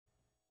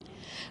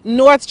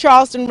North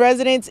Charleston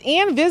residents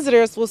and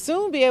visitors will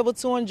soon be able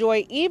to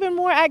enjoy even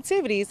more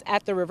activities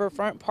at the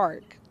Riverfront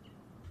Park.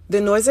 The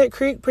Noisette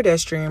Creek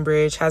pedestrian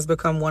bridge has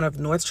become one of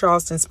North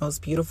Charleston's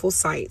most beautiful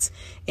sights,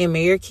 and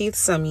Mayor Keith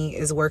Summey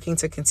is working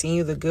to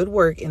continue the good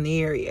work in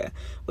the area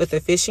with a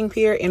fishing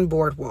pier and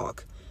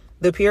boardwalk.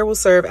 The pier will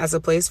serve as a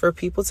place for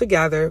people to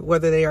gather,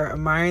 whether they are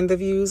admiring the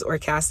views or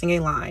casting a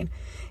line,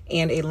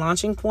 and a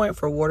launching point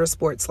for water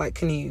sports like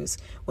canoes.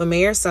 When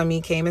Mayor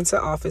Summey came into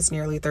office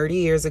nearly 30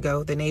 years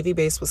ago, the Navy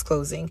base was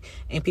closing,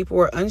 and people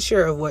were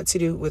unsure of what to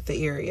do with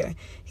the area.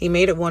 He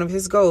made it one of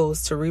his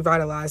goals to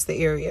revitalize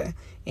the area,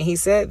 and he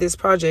said this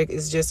project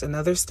is just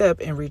another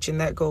step in reaching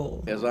that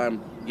goal. As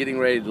I'm getting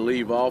ready to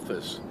leave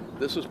office,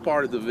 this is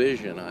part of the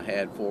vision I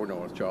had for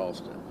North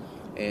Charleston,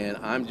 and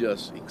I'm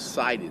just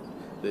excited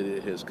that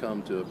it has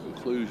come to a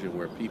conclusion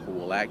where people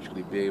will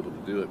actually be able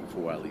to do it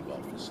before I leave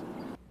office.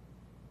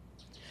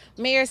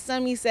 Mayor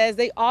Summey says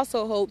they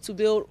also hope to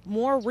build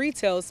more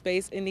retail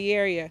space in the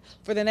area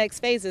for the next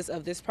phases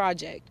of this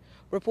project.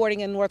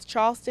 Reporting in North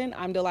Charleston,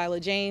 I'm Delilah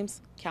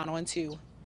James. Count on 2.